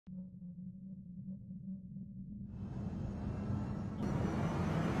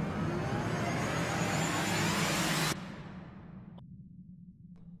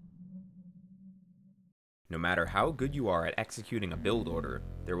matter how good you are at executing a build order,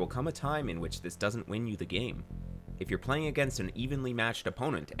 there will come a time in which this doesn't win you the game. If you're playing against an evenly matched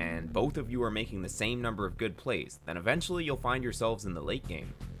opponent and both of you are making the same number of good plays, then eventually you'll find yourselves in the late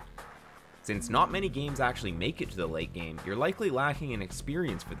game. Since not many games actually make it to the late game, you're likely lacking in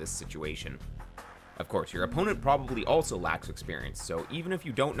experience for this situation. Of course, your opponent probably also lacks experience, so even if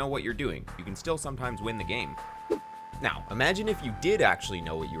you don't know what you're doing, you can still sometimes win the game. Now, imagine if you did actually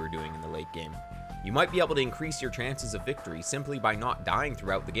know what you were doing in the late game. You might be able to increase your chances of victory simply by not dying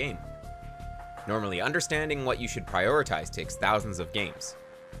throughout the game. Normally, understanding what you should prioritize takes thousands of games.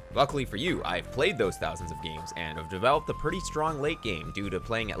 Luckily for you, I've played those thousands of games and have developed a pretty strong late game due to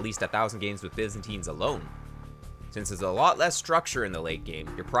playing at least 1,000 games with Byzantines alone. Since there's a lot less structure in the late game,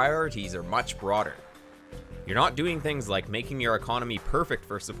 your priorities are much broader. You're not doing things like making your economy perfect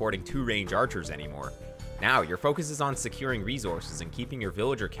for supporting 2-range archers anymore. Now, your focus is on securing resources and keeping your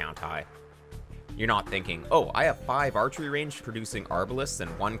villager count high. You're not thinking, oh, I have 5 archery range producing arbalists and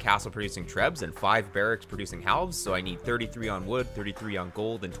 1 castle producing trebs and 5 barracks producing halves, so I need 33 on wood, 33 on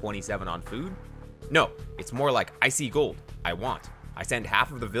gold, and 27 on food. No, it's more like, I see gold, I want. I send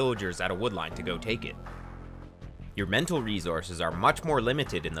half of the villagers at a woodline to go take it. Your mental resources are much more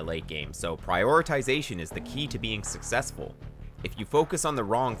limited in the late game, so prioritization is the key to being successful. If you focus on the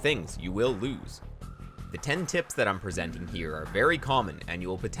wrong things, you will lose. The 10 tips that I'm presenting here are very common, and you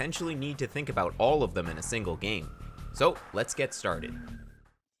will potentially need to think about all of them in a single game. So, let's get started.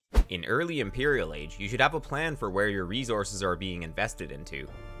 In early Imperial Age, you should have a plan for where your resources are being invested into.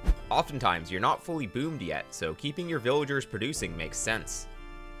 Oftentimes, you're not fully boomed yet, so keeping your villagers producing makes sense.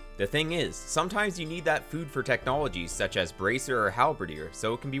 The thing is, sometimes you need that food for technologies such as Bracer or Halberdier,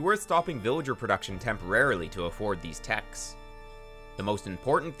 so it can be worth stopping villager production temporarily to afford these techs. The most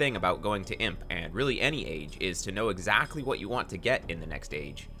important thing about going to Imp, and really any age, is to know exactly what you want to get in the next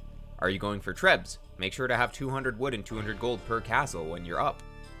age. Are you going for Trebs? Make sure to have 200 wood and 200 gold per castle when you're up.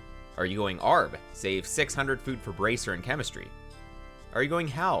 Are you going Arb? Save 600 food for Bracer and Chemistry. Are you going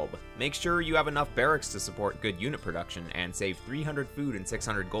Halb? Make sure you have enough barracks to support good unit production and save 300 food and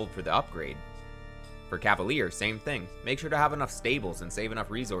 600 gold for the upgrade. For Cavalier, same thing. Make sure to have enough stables and save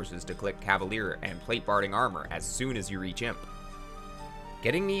enough resources to click Cavalier and plate barding armor as soon as you reach Imp.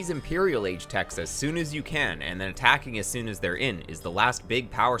 Getting these Imperial Age techs as soon as you can and then attacking as soon as they're in is the last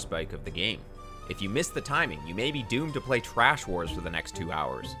big power spike of the game. If you miss the timing, you may be doomed to play Trash Wars for the next 2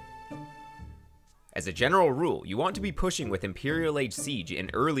 hours. As a general rule, you want to be pushing with Imperial Age Siege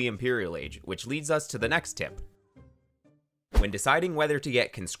in early Imperial Age, which leads us to the next tip. When deciding whether to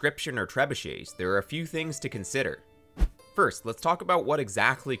get Conscription or Trebuchets, there are a few things to consider. First, let's talk about what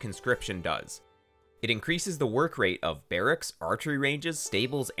exactly Conscription does. It increases the work rate of barracks, archery ranges,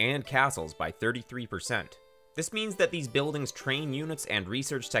 stables, and castles by 33%. This means that these buildings train units and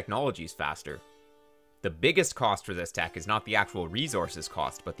research technologies faster. The biggest cost for this tech is not the actual resources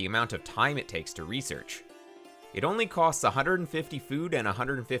cost, but the amount of time it takes to research. It only costs 150 food and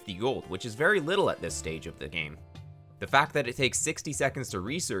 150 gold, which is very little at this stage of the game. The fact that it takes 60 seconds to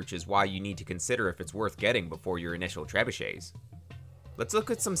research is why you need to consider if it's worth getting before your initial trebuchets. Let's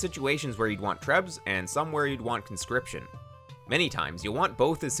look at some situations where you'd want trebs and some where you'd want conscription. Many times you'll want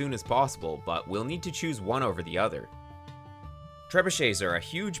both as soon as possible, but we'll need to choose one over the other. Trebuchets are a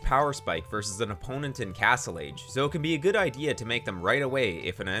huge power spike versus an opponent in Castle Age, so it can be a good idea to make them right away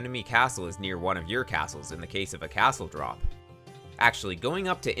if an enemy castle is near one of your castles in the case of a castle drop. Actually, going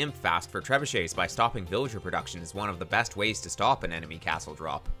up to Imp fast for trebuchets by stopping villager production is one of the best ways to stop an enemy castle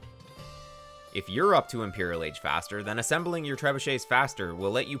drop. If you're up to Imperial Age faster, then assembling your trebuchets faster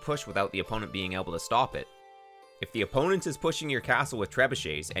will let you push without the opponent being able to stop it. If the opponent is pushing your castle with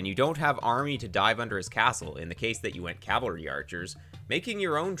trebuchets and you don't have army to dive under his castle in the case that you went cavalry archers, making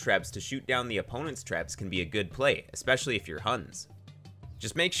your own trebs to shoot down the opponent's trebs can be a good play, especially if you're Huns.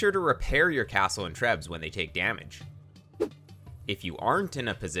 Just make sure to repair your castle and trebs when they take damage. If you aren't in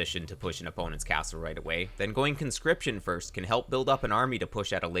a position to push an opponent's castle right away, then going Conscription first can help build up an army to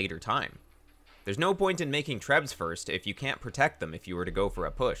push at a later time. There's no point in making trebs first if you can't protect them if you were to go for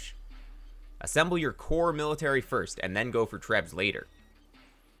a push. Assemble your core military first and then go for trebs later.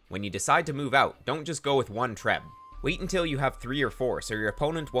 When you decide to move out, don't just go with one treb. Wait until you have 3 or 4 so your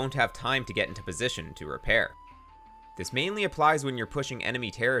opponent won't have time to get into position to repair. This mainly applies when you're pushing enemy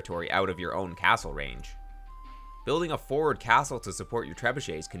territory out of your own castle range. Building a forward castle to support your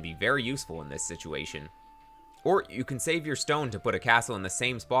trebuchets can be very useful in this situation. Or you can save your stone to put a castle in the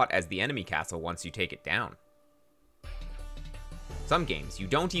same spot as the enemy castle once you take it down. Some games, you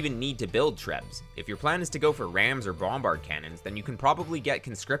don't even need to build trebs. If your plan is to go for rams or bombard cannons, then you can probably get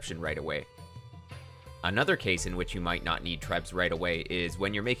conscription right away. Another case in which you might not need trebs right away is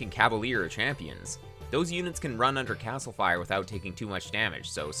when you're making cavalier or champions. those units can run under castle fire without taking too much damage,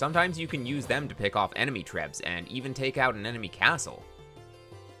 so sometimes you can use them to pick off enemy trebs and even take out an enemy castle.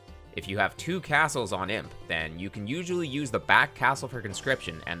 If you have 2 castles on Imp, then you can usually use the back castle for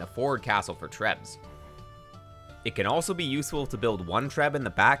conscription and the forward castle for trebs. It can also be useful to build 1 treb in the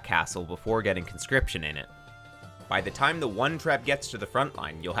back castle before getting conscription in it. By the time the 1 treb gets to the front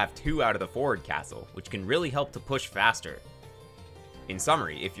line, you'll have 2 out of the forward castle, which can really help to push faster. In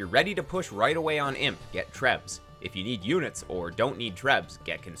summary, if you're ready to push right away on Imp, get trebs. If you need units or don't need trebs,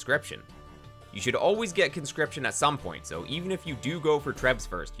 get conscription. You should always get conscription at some point, so even if you do go for trebs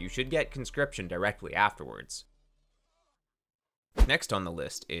first, you should get conscription directly afterwards. Next on the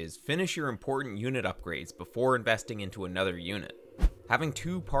list is finish your important unit upgrades before investing into another unit. Having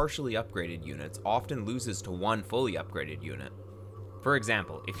 2 partially upgraded units often loses to 1 fully upgraded unit. For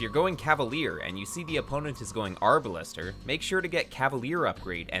example, if you're going Cavalier and you see the opponent is going Arbalister, make sure to get Cavalier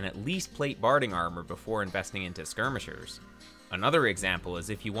upgrade and at least plate Barding armor before investing into Skirmishers. Another example is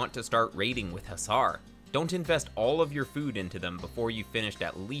if you want to start raiding with Hussar. Don't invest all of your food into them before you've finished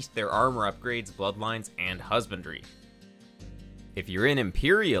at least their armor upgrades, bloodlines, and husbandry. If you're in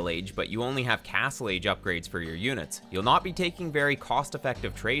Imperial Age but you only have Castle Age upgrades for your units, you'll not be taking very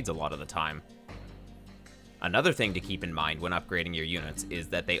cost-effective trades a lot of the time. Another thing to keep in mind when upgrading your units is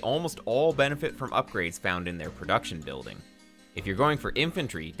that they almost all benefit from upgrades found in their production building. If you're going for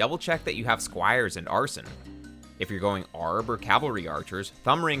infantry, double check that you have squires and arson. If you're going Arb or cavalry archers,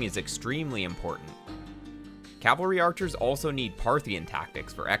 thumb ring is extremely important. Cavalry archers also need Parthian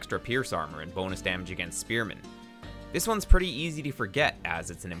tactics for extra pierce armor and bonus damage against spearmen. This one's pretty easy to forget as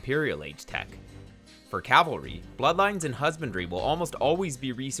it's an Imperial Age tech. For cavalry, bloodlines and husbandry will almost always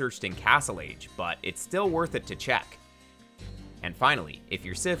be researched in Castle Age, but it's still worth it to check. And finally, if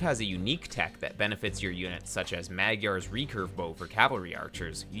your Civ has a unique tech that benefits your unit, such as Magyar's recurve bow for cavalry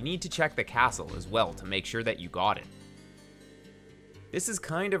archers, you need to check the castle as well to make sure that you got it. This is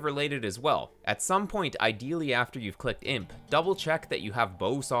kind of related as well. At some point, ideally after you've clicked Imp, double check that you have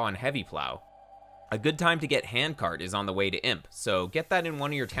bow saw and heavy plow. A good time to get handcart is on the way to Imp, so get that in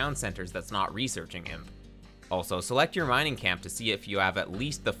one of your town centers that's not researching Imp. Also, select your mining camp to see if you have at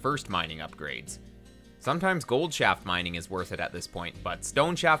least the first mining upgrades. Sometimes gold shaft mining is worth it at this point, but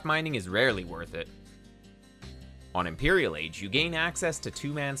stone shaft mining is rarely worth it. On Imperial Age, you gain access to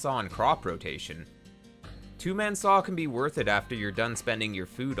 2-man saw and crop rotation. 2-man saw can be worth it after you're done spending your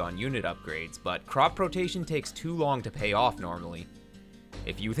food on unit upgrades, but crop rotation takes too long to pay off normally.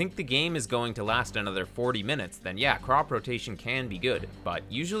 If you think the game is going to last another 40 minutes, then yeah, crop rotation can be good, but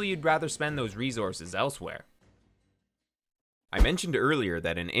usually you'd rather spend those resources elsewhere. I mentioned earlier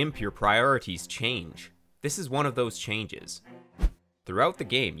that in Imp your priorities change. This is one of those changes. Throughout the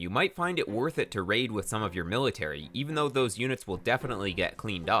game, you might find it worth it to raid with some of your military, even though those units will definitely get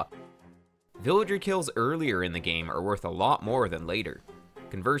cleaned up. Villager kills earlier in the game are worth a lot more than later.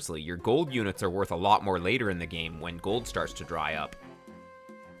 Conversely, your gold units are worth a lot more later in the game when gold starts to dry up.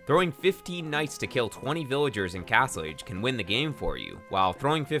 Throwing 15 knights to kill 20 villagers in Castle Age can win the game for you, while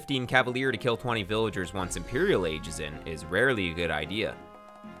throwing 15 Cavalier to kill 20 villagers once Imperial Age is in is rarely a good idea.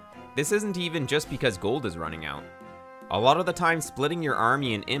 This isn't even just because gold is running out. A lot of the time, splitting your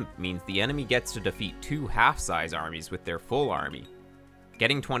army in Imp means the enemy gets to defeat 2 half-size armies with their full army.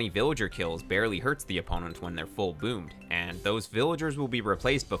 Getting 20 villager kills barely hurts the opponent when they're full boomed, and those villagers will be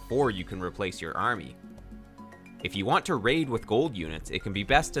replaced before you can replace your army. If you want to raid with gold units, it can be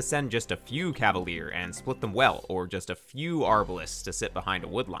best to send just a few Cavalier and split them well, or just a few Arbalists to sit behind a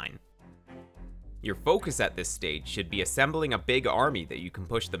woodline. Your focus at this stage should be assembling a big army that you can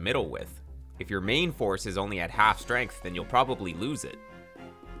push the middle with. If your main force is only at half strength, then you'll probably lose it.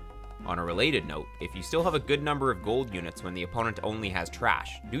 On a related note, if you still have a good number of gold units when the opponent only has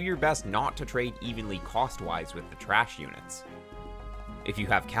trash, do your best not to trade evenly cost-wise with the trash units. If you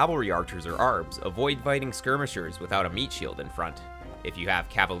have cavalry archers or arbs, avoid fighting skirmishers without a meat shield in front. If you have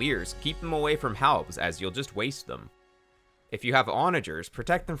cavaliers, keep them away from halbs as you'll just waste them. If you have onagers,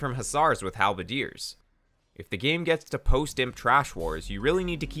 protect them from hussars with halberdiers. If the game gets to post-imp trash wars, you really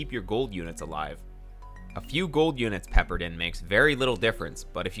need to keep your gold units alive. A few gold units peppered in makes very little difference,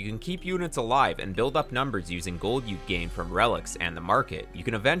 but if you can keep units alive and build up numbers using gold you've gained from relics and the market, you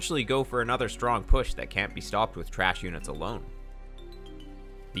can eventually go for another strong push that can't be stopped with trash units alone.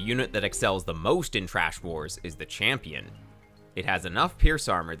 The unit that excels the most in trash wars is the champion. It has enough pierce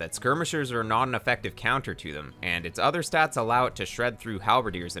armor that skirmishers are not an effective counter to them, and its other stats allow it to shred through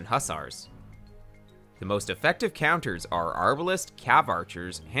halberdiers and hussars. The most effective counters are arbalist, cav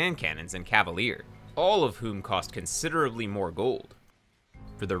archers, hand cannons, and cavalier, all of whom cost considerably more gold.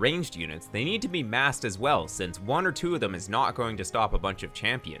 For the ranged units, they need to be massed as well, since 1 or 2 of them is not going to stop a bunch of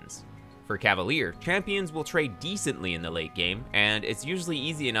champions. For Cavalier, champions will trade decently in the late game, and it's usually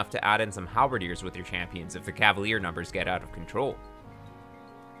easy enough to add in some halberdiers with your champions if the Cavalier numbers get out of control.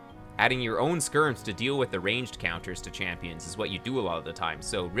 Adding your own skirms to deal with the ranged counters to champions is what you do a lot of the time,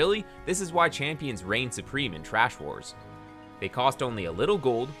 so really, this is why champions reign supreme in Trash Wars. They cost only a little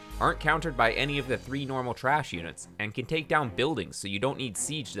gold, aren't countered by any of the 3 normal trash units, and can take down buildings so you don't need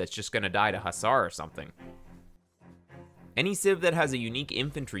siege that's just gonna die to Hussar or something. Any civ that has a unique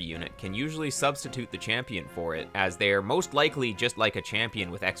infantry unit can usually substitute the champion for it, as they are most likely just like a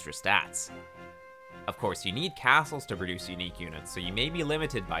champion with extra stats. Of course, you need castles to produce unique units, so you may be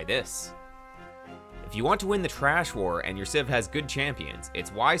limited by this. If you want to win the Trash War and your civ has good champions,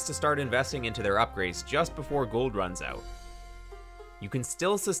 it's wise to start investing into their upgrades just before gold runs out. You can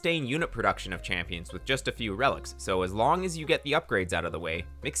still sustain unit production of champions with just a few relics, so as long as you get the upgrades out of the way,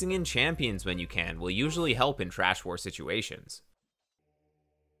 mixing in champions when you can will usually help in Trash War situations.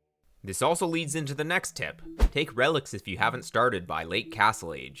 This also leads into the next tip: take relics if you haven't started by late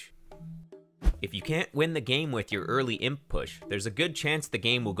Castle Age. If you can't win the game with your early imp push, there's a good chance the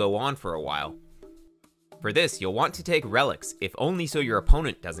game will go on for a while. For this, you'll want to take relics, if only so your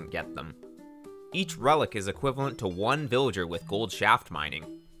opponent doesn't get them. Each relic is equivalent to 1 villager with gold shaft mining.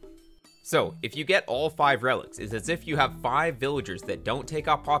 So, if you get all 5 relics, it's as if you have 5 villagers that don't take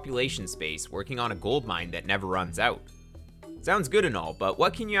up population space working on a gold mine that never runs out. Sounds good and all, but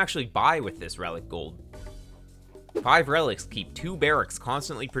what can you actually buy with this relic gold? 5 relics keep 2 barracks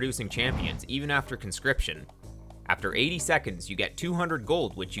constantly producing champions, even after conscription. After 80 seconds, you get 200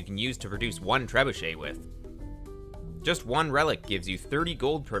 gold, which you can use to produce 1 trebuchet with. Just 1 relic gives you 30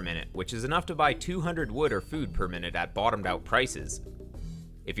 gold per minute, which is enough to buy 200 wood or food per minute at bottomed out prices.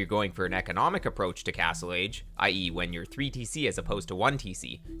 If you're going for an economic approach to Castle Age, i.e. when you're 3 TC as opposed to 1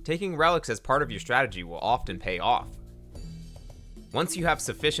 TC, taking relics as part of your strategy will often pay off. Once you have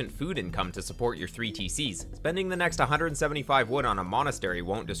sufficient food income to support your 3 TCs, spending the next 175 wood on a monastery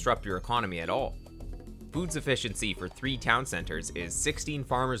won't disrupt your economy at all. Food sufficiency for 3 town centers is 16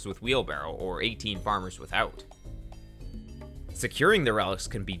 farmers with wheelbarrow or 18 farmers without. Securing the relics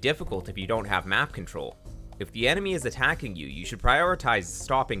can be difficult if you don't have map control. If the enemy is attacking you, you should prioritize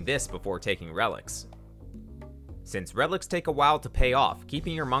stopping this before taking relics. Since relics take a while to pay off,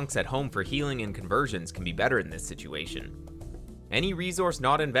 keeping your monks at home for healing and conversions can be better in this situation. Any resource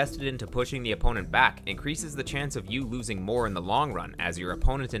not invested into pushing the opponent back increases the chance of you losing more in the long run as your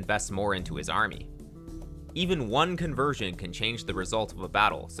opponent invests more into his army. Even 1 conversion can change the result of a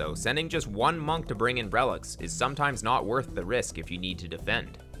battle, so sending just 1 monk to bring in relics is sometimes not worth the risk if you need to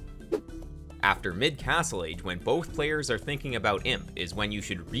defend. After mid-Castle Age, when both players are thinking about imp, is when you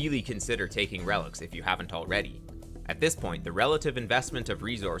should really consider taking relics if you haven't already. At this point, the relative investment of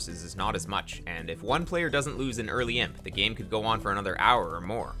resources is not as much, and if one player doesn't lose an early imp, the game could go on for another hour or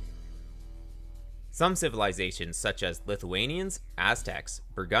more. Some civilizations, such as Lithuanians, Aztecs,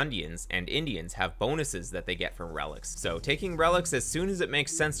 Burgundians, and Indians, have bonuses that they get from relics, so taking relics as soon as it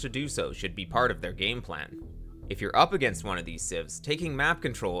makes sense to do so should be part of their game plan. If you're up against one of these civs, taking map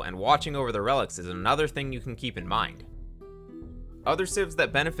control and watching over the relics is another thing you can keep in mind. Other civs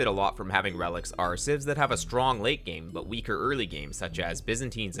that benefit a lot from having relics are civs that have a strong late game but weaker early game, such as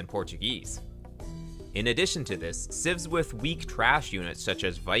Byzantines and Portuguese. In addition to this, civs with weak trash units such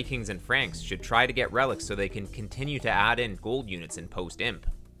as Vikings and Franks should try to get relics so they can continue to add in gold units in post-imp.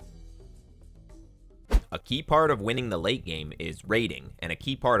 A key part of winning the late game is raiding, and a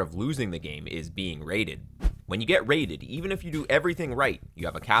key part of losing the game is being raided. When you get raided, even if you do everything right, you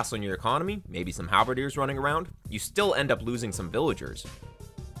have a castle in your economy, maybe some halberdiers running around, you still end up losing some villagers.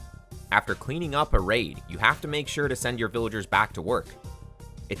 After cleaning up a raid, you have to make sure to send your villagers back to work.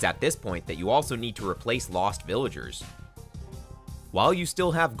 It's at this point that you also need to replace lost villagers. While you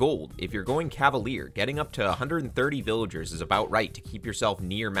still have gold, if you're going Cavalier, getting up to 130 villagers is about right to keep yourself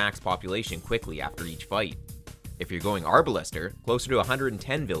near max population quickly after each fight. If you're going Arbalister, closer to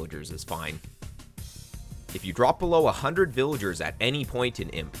 110 villagers is fine. If you drop below 100 villagers at any point in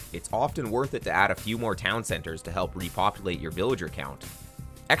Imp, it's often worth it to add a few more town centers to help repopulate your villager count.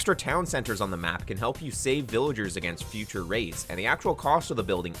 Extra town centers on the map can help you save villagers against future raids, and the actual cost of the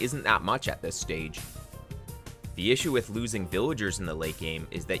building isn't that much at this stage. The issue with losing villagers in the late game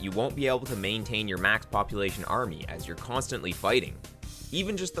is that you won't be able to maintain your max population army as you're constantly fighting.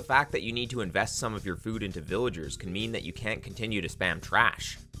 Even just the fact that you need to invest some of your food into villagers can mean that you can't continue to spam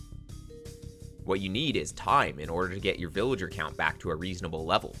trash. What you need is time in order to get your villager count back to a reasonable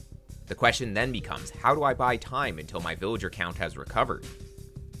level. The question then becomes, how do I buy time until my villager count has recovered?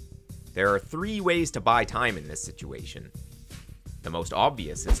 There are 3 ways to buy time in this situation. The most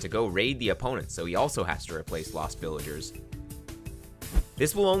obvious is to go raid the opponent so he also has to replace lost villagers.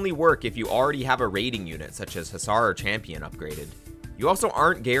 This will only work if you already have a raiding unit such as Hussar or Champion upgraded. You also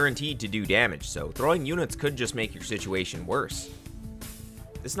aren't guaranteed to do damage, so throwing units could just make your situation worse.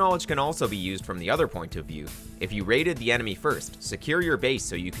 This knowledge can also be used from the other point of view. If you raided the enemy first, secure your base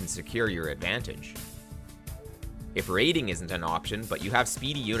so you can secure your advantage. If raiding isn't an option, but you have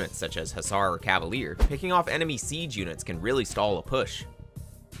speedy units such as Hussar or Cavalier, picking off enemy siege units can really stall a push.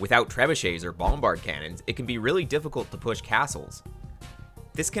 Without trebuchets or bombard cannons, it can be really difficult to push castles.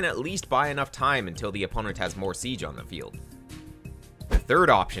 This can at least buy enough time until the opponent has more siege on the field. The third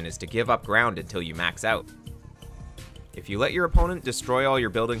option is to give up ground until you max out. If you let your opponent destroy all your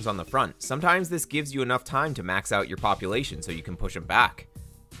buildings on the front, sometimes this gives you enough time to max out your population so you can push them back.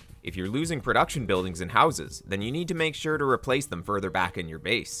 If you're losing production buildings and houses, then you need to make sure to replace them further back in your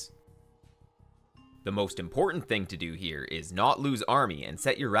base. The most important thing to do here is not lose army and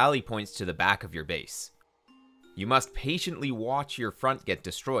set your rally points to the back of your base. You must patiently watch your front get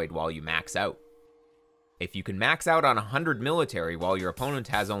destroyed while you max out. If you can max out on 100 military while your opponent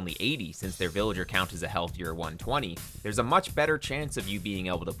has only 80 since their villager count is a healthier 120, there's a much better chance of you being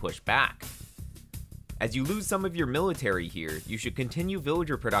able to push back. As you lose some of your military here, you should continue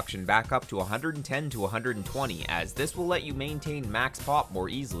villager production back up to 110 to 120 as this will let you maintain max pop more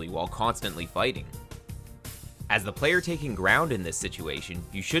easily while constantly fighting. As the player taking ground in this situation,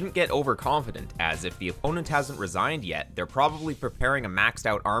 you shouldn't get overconfident as if the opponent hasn't resigned yet, they're probably preparing a maxed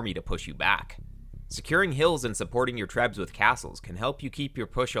out army to push you back. Securing hills and supporting your trebs with castles can help you keep your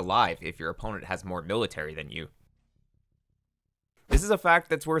push alive if your opponent has more military than you. This is a fact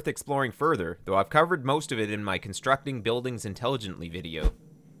that's worth exploring further, though I've covered most of it in my Constructing Buildings Intelligently video.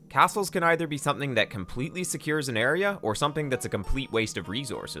 Castles can either be something that completely secures an area, or something that's a complete waste of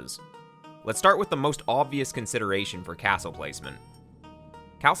resources. Let's start with the most obvious consideration for castle placement.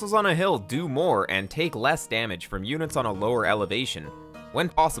 Castles on a hill do more and take less damage from units on a lower elevation. When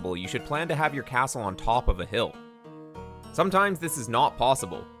possible, you should plan to have your castle on top of a hill. Sometimes this is not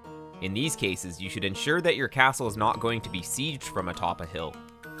possible. In these cases, you should ensure that your castle is not going to be sieged from atop a hill.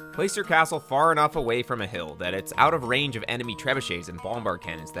 Place your castle far enough away from a hill that it's out of range of enemy trebuchets and bombard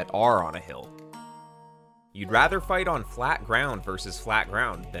cannons that are on a hill. You'd rather fight on flat ground versus flat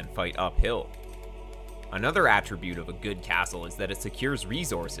ground than fight uphill. Another attribute of a good castle is that it secures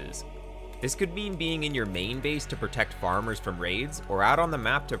resources. This could mean being in your main base to protect farmers from raids, or out on the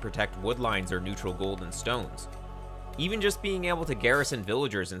map to protect woodlines or neutral gold and stones. Even just being able to garrison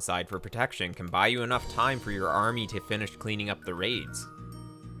villagers inside for protection can buy you enough time for your army to finish cleaning up the raids.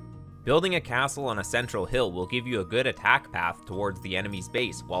 Building a castle on a central hill will give you a good attack path towards the enemy's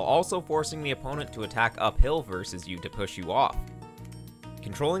base, while also forcing the opponent to attack uphill versus you to push you off.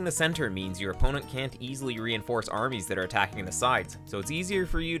 Controlling the center means your opponent can't easily reinforce armies that are attacking the sides, so it's easier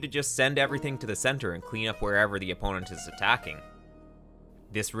for you to just send everything to the center and clean up wherever the opponent is attacking.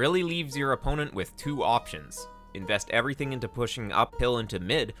 This really leaves your opponent with two options. Invest everything into pushing uphill into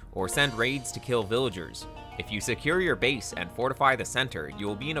mid, or send raids to kill villagers. If you secure your base and fortify the center, you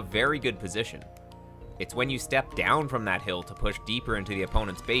will be in a very good position. It's when you step down from that hill to push deeper into the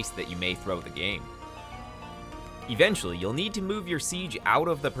opponent's base that you may throw the game. Eventually, you'll need to move your siege out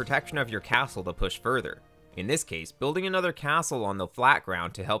of the protection of your castle to push further. In this case, building another castle on the flat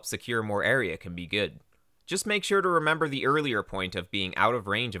ground to help secure more area can be good. Just make sure to remember the earlier point of being out of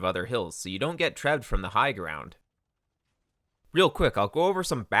range of other hills so you don't get trebbed from the high ground. Real quick, I'll go over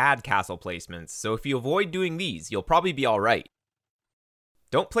some bad castle placements, so if you avoid doing these, you'll probably be alright.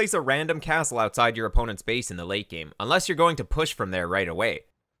 Don't place a random castle outside your opponent's base in the late game, unless you're going to push from there right away.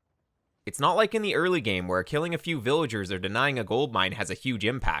 It's not like in the early game where killing a few villagers or denying a gold mine has a huge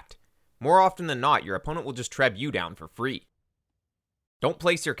impact. More often than not, your opponent will just treb you down for free. Don't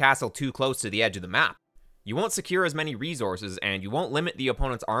place your castle too close to the edge of the map. You won't secure as many resources, and you won't limit the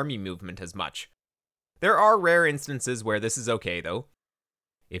opponent's army movement as much. There are rare instances where this is okay though.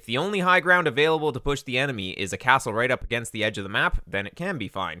 If the only high ground available to push the enemy is a castle right up against the edge of the map, then it can be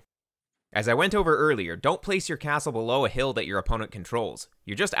fine. As I went over earlier, don't place your castle below a hill that your opponent controls.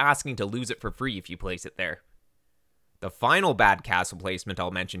 You're just asking to lose it for free if you place it there. The final bad castle placement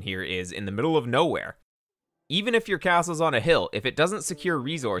I'll mention here is in the middle of nowhere. Even if your castle's on a hill, if it doesn't secure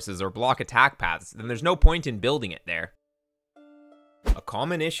resources or block attack paths, then there's no point in building it there. A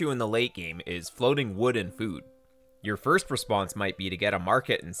common issue in the late game is floating wood and food. Your first response might be to get a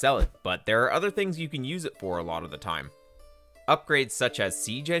market and sell it, but there are other things you can use it for a lot of the time. Upgrades such as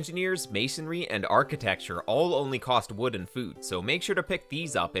siege engineers, masonry, and architecture all only cost wood and food, so make sure to pick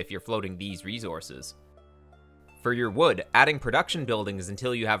these up if you're floating these resources. For your wood, adding production buildings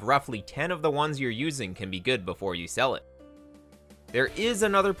until you have roughly 10 of the ones you're using can be good before you sell it. There is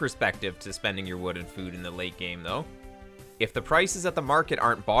another perspective to spending your wood and food in the late game though. if the prices at the market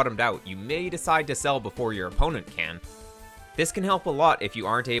aren't bottomed out, you may decide to sell before your opponent can. This can help a lot if you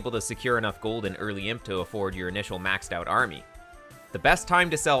aren't able to secure enough gold in early imp to afford your initial maxed out army. The best time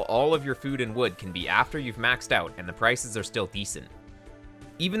to sell all of your food and wood can be after you've maxed out and the prices are still decent.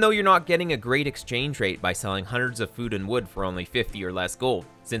 Even though you're not getting a great exchange rate by selling hundreds of food and wood for only 50 or less gold,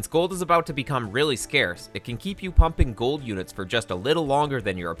 since gold is about to become really scarce, it can keep you pumping gold units for just a little longer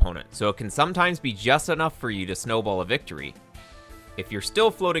than your opponent, so it can sometimes be just enough for you to snowball a victory. If you're still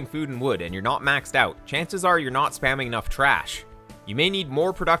floating food and wood and you're not maxed out, chances are you're not spamming enough trash. You may need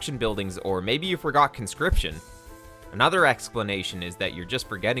more production buildings, or maybe you forgot conscription. Another explanation is that you're just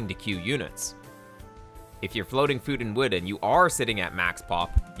forgetting to queue units. If you're floating food and wood and you are sitting at max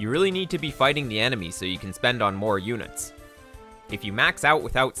pop, you really need to be fighting the enemy so you can spend on more units. If you max out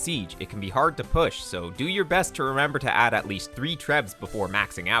without siege, it can be hard to push, so do your best to remember to add at least 3 trebs before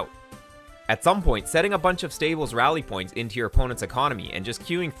maxing out. At some point, setting a bunch of stables rally points into your opponent's economy and just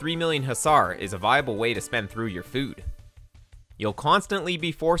queuing 3 million Hussar is a viable way to spend through your food. You'll constantly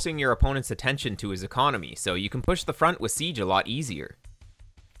be forcing your opponent's attention to his economy, so you can push the front with siege a lot easier.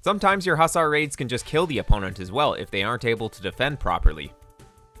 Sometimes your Hussar raids can just kill the opponent as well if they aren't able to defend properly.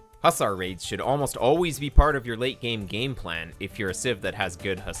 Hussar raids should almost always be part of your late game plan if you're a civ that has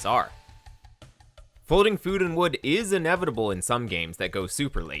good Hussar. Floating food and wood is inevitable in some games that go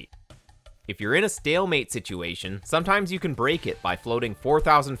super late. If you're in a stalemate situation, sometimes you can break it by floating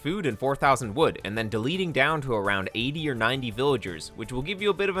 4,000 food and 4,000 wood and then deleting down to around 80 or 90 villagers, which will give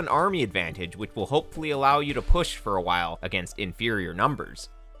you a bit of an army advantage, which will hopefully allow you to push for a while against inferior numbers.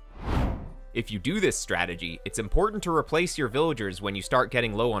 If you do this strategy, it's important to replace your villagers when you start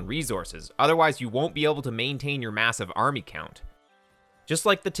getting low on resources, otherwise you won't be able to maintain your massive army count. Just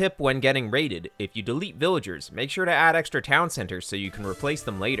like the tip when getting raided, if you delete villagers, make sure to add extra town centers so you can replace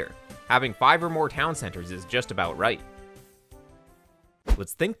them later. Having 5 or more town centers is just about right.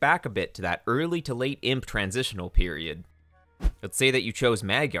 Let's think back a bit to that early to late imp transitional period. Let's say that you chose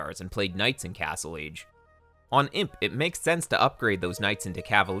Magyars and played knights in Castle Age. On imp, it makes sense to upgrade those knights into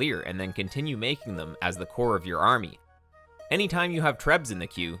cavalier and then continue making them as the core of your army. Anytime you have trebs in the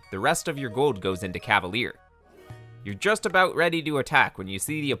queue, the rest of your gold goes into cavalier. You're just about ready to attack when you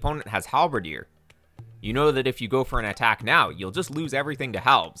see the opponent has halberdier. You know that if you go for an attack now, you'll just lose everything to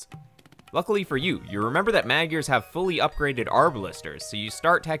halbs. Luckily for you, you remember that Magyars have fully upgraded arbalisters, so you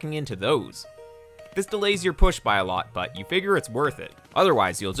start teching into those. This delays your push by a lot, but you figure it's worth it.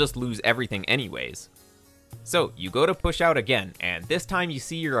 Otherwise, you'll just lose everything anyways. So, you go to push out again, and this time you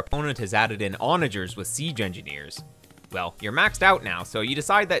see your opponent has added in onagers with siege engineers. Well, you're maxed out now, so you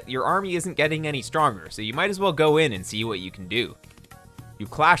decide that your army isn't getting any stronger, so you might as well go in and see what you can do. You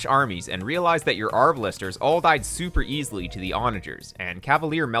clash armies and realize that your arbalisters all died super easily to the onagers, and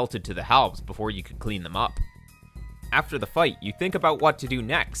cavalier melted to the halbs before you could clean them up. After the fight, you think about what to do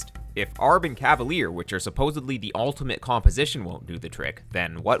next. If arb and cavalier, which are supposedly the ultimate composition, won't do the trick,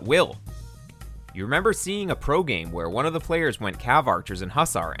 then what will? You remember seeing a pro game where one of the players went cav archers and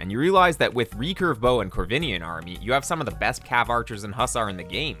hussar, and you realize that with recurve bow and Corvinian army, you have some of the best cav archers and hussar in the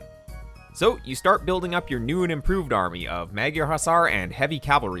game. So you start building up your new and improved army of Magyar hussar and heavy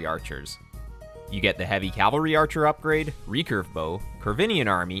cavalry archers. You get the heavy cavalry archer upgrade, recurve bow, Corvinian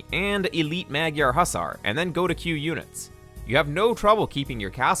army, and elite Magyar hussar, and then go to queue units. You have no trouble keeping your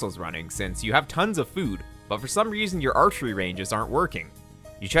castles running since you have tons of food, but for some reason your archery ranges aren't working.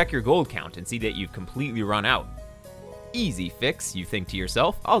 You check your gold count and see that you've completely run out. Easy fix, you think to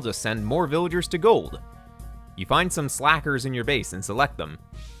yourself, I'll just send more villagers to gold. You find some slackers in your base and select them.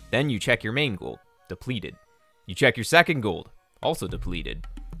 Then you check your main gold, depleted. You check your second gold, also depleted.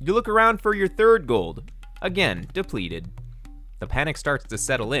 You look around for your third gold, again depleted. The panic starts to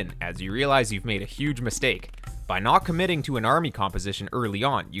settle in as you realize you've made a huge mistake. By not committing to an army composition early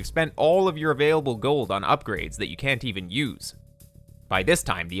on, you've spent all of your available gold on upgrades that you can't even use. By this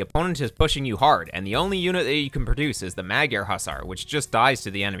time, the opponent is pushing you hard, and the only unit that you can produce is the Magyar Hussar, which just dies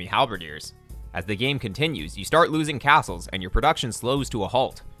to the enemy halberdiers. As the game continues, you start losing castles, and your production slows to a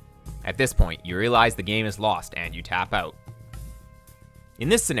halt. At this point, you realize the game is lost, and you tap out. In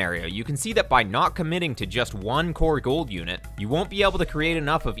this scenario, you can see that by not committing to just one core gold unit, you won't be able to create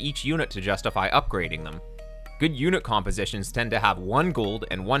enough of each unit to justify upgrading them. Good unit compositions tend to have one gold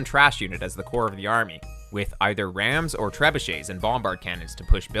and one trash unit as the core of the army, with either rams or trebuchets and bombard cannons to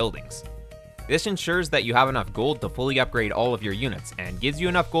push buildings. This ensures that you have enough gold to fully upgrade all of your units, and gives you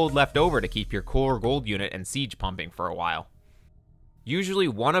enough gold left over to keep your core gold unit and siege pumping for a while. Usually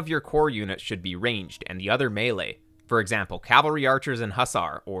one of your core units should be ranged and the other melee, for example cavalry archers and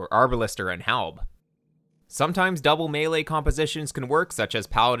hussar, or arbalister and halb. Sometimes double melee compositions can work, such as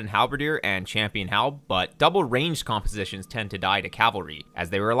Paladin Halberdier and Champion Halb, but double ranged compositions tend to die to cavalry, as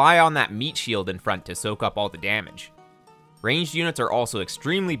they rely on that meat shield in front to soak up all the damage. Ranged units are also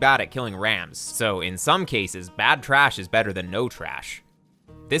extremely bad at killing rams, so in some cases, bad trash is better than no trash.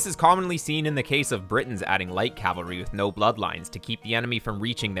 This is commonly seen in the case of Britons adding light cavalry with no bloodlines to keep the enemy from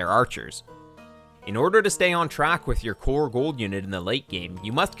reaching their archers. In order to stay on track with your core gold unit in the late game,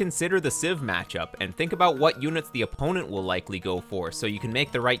 you must consider the Civ matchup and think about what units the opponent will likely go for so you can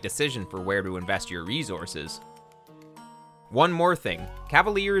make the right decision for where to invest your resources. One more thing,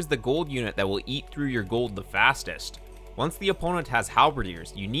 Cavalier is the gold unit that will eat through your gold the fastest. Once the opponent has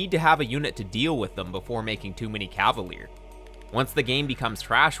Halberdiers, you need to have a unit to deal with them before making too many Cavalier. Once the game becomes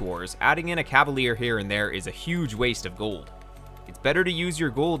Trash Wars, adding in a Cavalier here and there is a huge waste of gold. It's better to use your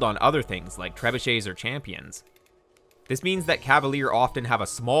gold on other things like Trebuchets or Champions. This means that Cavalier often have a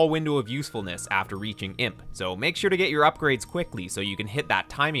small window of usefulness after reaching Imp, so make sure to get your upgrades quickly so you can hit that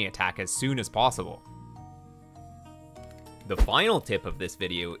timing attack as soon as possible. The final tip of this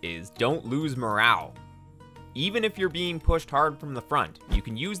video is don't lose morale. Even if you're being pushed hard from the front, you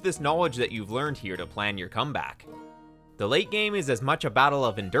can use this knowledge that you've learned here to plan your comeback. The late game is as much a battle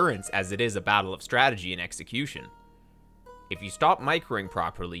of endurance as it is a battle of strategy and execution. If you stop microing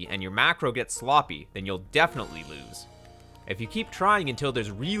properly and your macro gets sloppy, then you'll definitely lose. If you keep trying until there's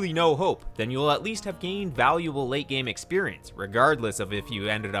really no hope, then you'll at least have gained valuable late game experience, regardless of if you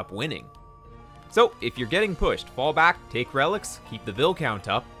ended up winning. So, if you're getting pushed, fall back, take relics, keep the vill count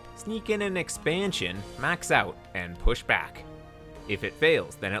up, sneak in an expansion, max out, and push back. If it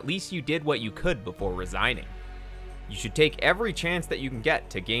fails, then at least you did what you could before resigning. You should take every chance that you can get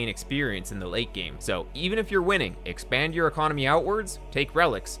to gain experience in the late game, so even if you're winning, expand your economy outwards, take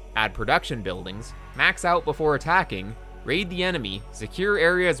relics, add production buildings, max out before attacking, raid the enemy, secure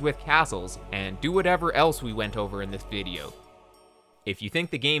areas with castles, and do whatever else we went over in this video. If you think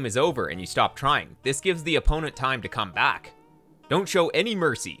the game is over and you stop trying, this gives the opponent time to come back. Don't show any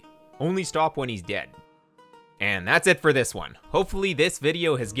mercy, only stop when he's dead. And that's it for this one. Hopefully this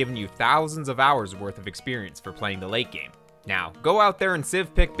video has given you thousands of hours worth of experience for playing the late game. Now, go out there and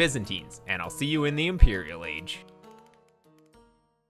civ pick Byzantines, and I'll see you in the Imperial Age.